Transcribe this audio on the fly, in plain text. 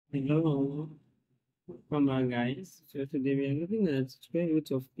Hello, come on guys. So today we are looking at square root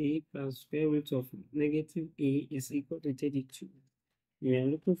of a plus square root of negative a is equal to 32. We are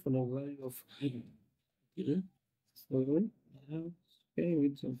looking for the value of a. Okay? So we have square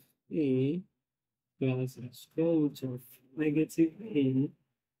root of a plus square root of negative a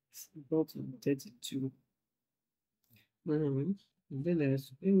is equal to 32. Now, then the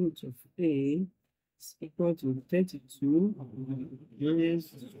square root of a is equal to 32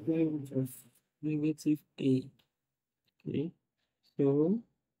 minus square root of negative a. Okay, so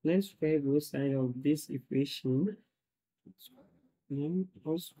let's square both sides of this equation.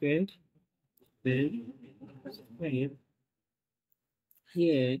 All squared, then squared.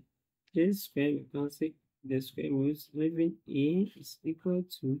 Here, this square becomes the square root, leaving a is equal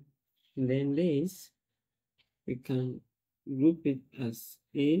to, and then this, we can group it as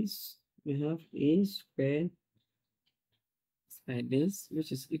a. We have a squared like this,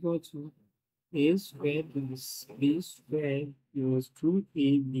 which is equal to a squared plus b squared minus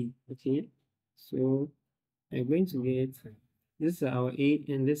 2ab. Okay, so I'm going to get this is our a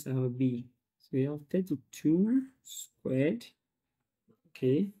and this is our b. So we have 32 squared,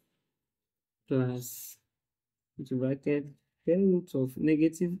 okay, plus into bracket square root of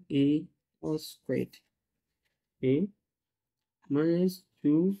negative a all squared, okay, minus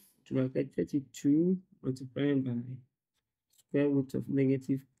 2 to bracket 32 multiplied by square root of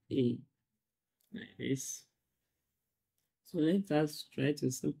negative a, like this. So let us try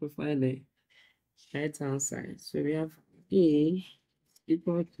to simplify the right hand side. So we have a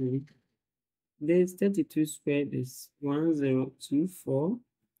equal to this 32 squared is 1024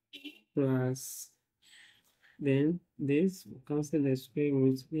 plus then this will cancel the square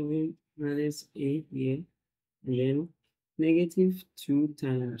root, leaving minus 8 here, and then negative 2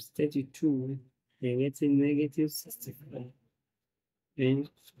 times 32, we're getting negative 64. Then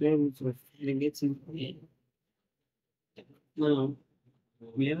square root of negative 8. Now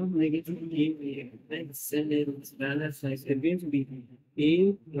we have negative a here. Let's send it to the other side. So it's going to be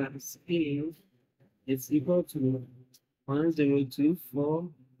a plus a is equal to 1024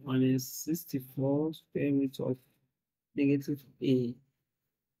 minus 64 square root of negative a.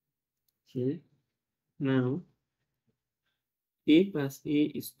 Okay, now a plus a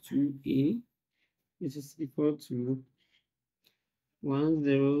is 2a, which is equal to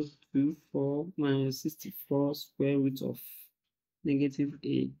 1024 minus 64 square root of negative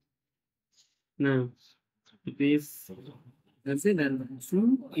a. Now, this can say that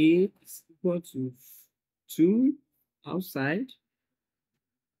 2a is equal to 2 outside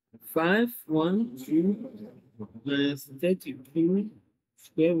 512 minus 32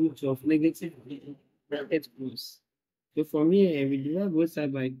 square root of negative a bracket close. So from here, we divide both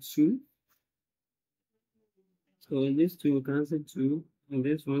sides by 2. So this 2 will cancel 2, and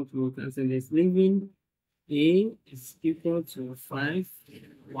this 1 will cancel this, leaving a is equal to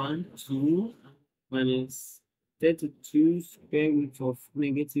 512 minus 32 square root of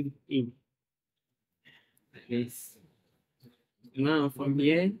negative a. Yes. Now from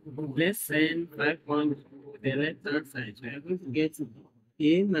here, let's send 512 to the left hand side. So we are going to get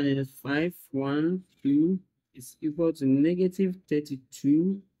a minus 512 is equal to negative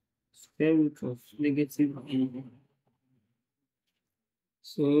 32 square root of negative a.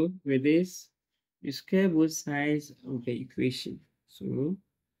 So with this, we square both sides of the equation. So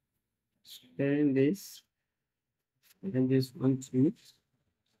squaring this, and this 1, 2,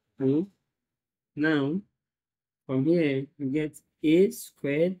 2. Now from here, we get a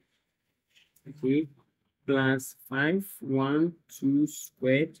squared, okay, plus 512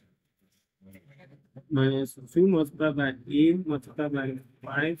 squared minus 2 multiplied by a multiplied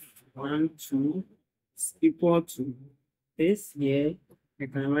by 512 is equal to this here. I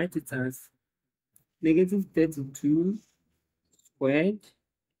can write it as negative 32 squared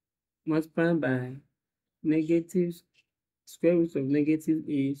multiplied by negative square root of negative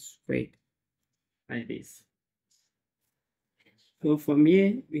a squared, like this. So from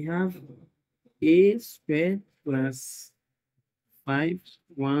here, we have a squared plus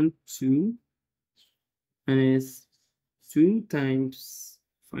 512 minus 2 times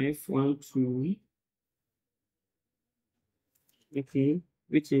 512, okay,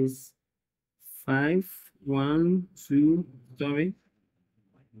 which is 512, sorry,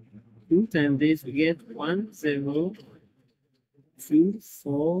 2 times this, we get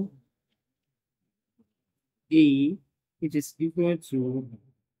 1024 a, which is equal to,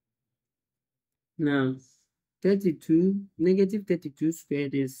 now 32, negative 32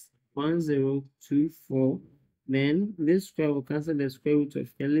 squared is 1024. Then this square will cancel the square root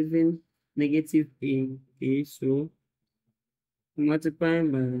of 11, negative a. Okay, so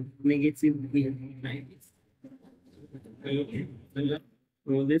multiplying by negative a.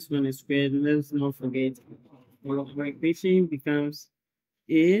 Well, this one is squared. Let's not forget. Well, my equation becomes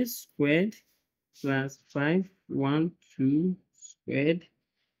a squared plus 512 squared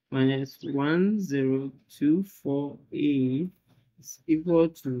minus 1024a is equal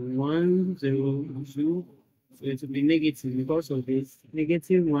to 102. So it will be negative because of this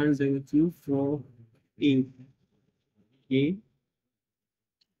negative 1024a. Okay.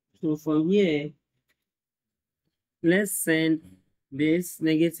 So from here, let's send this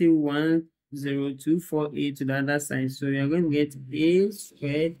negative 1024a to the other side. So we are going to get a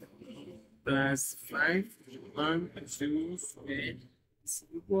squared plus 512 squared is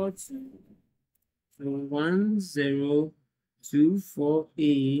equal to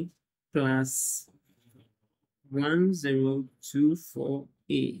 1024a plus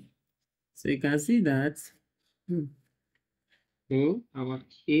 1024a. So you can see that so our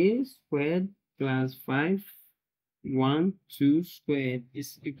a squared plus 512 squared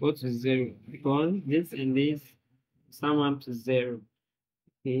is equal to 0 because this and this sum up to 0.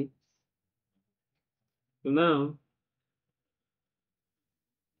 Okay. So now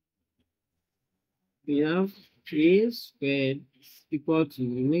we have a squared is equal to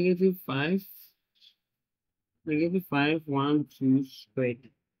negative 512 squared.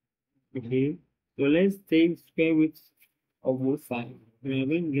 Okay. So let's take square root of both sides. We are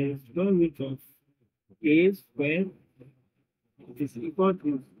going to get square root of a squared is equal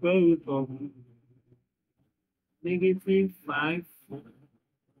to square root of negative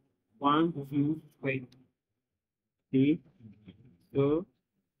 512 squared. Okay. So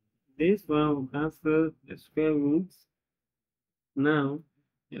this one will cancel the square roots. Now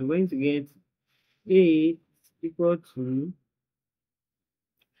you're going to get a equal to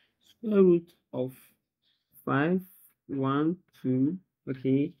square root of 512,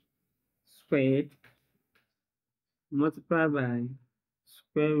 okay, squared multiplied by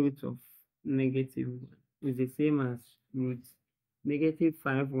square root of negative 1 is the same as root negative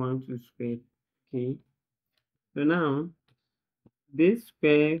 512 squared. Okay. So now this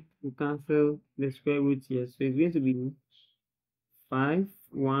square will cancel the square root here. So it's going to be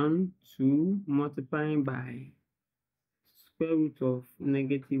 512 multiplying by square root of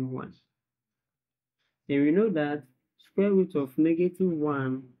negative 1. And we know that square root of negative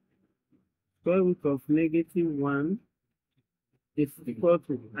 1 is equal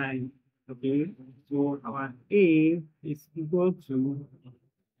to I. Okay, so our A is equal to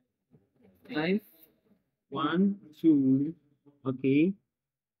 512, okay,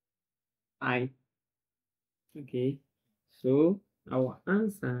 I. Okay, so our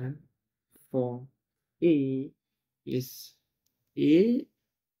answer for A is A1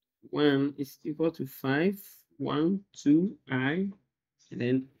 is equal to 512I, and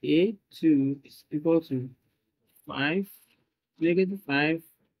then A2 is equal to 5 negative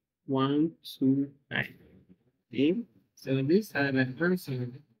 512I. Okay, so these are the answers.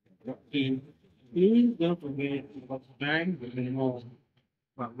 And please don't forget to subscribe for more.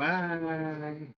 Bye bye.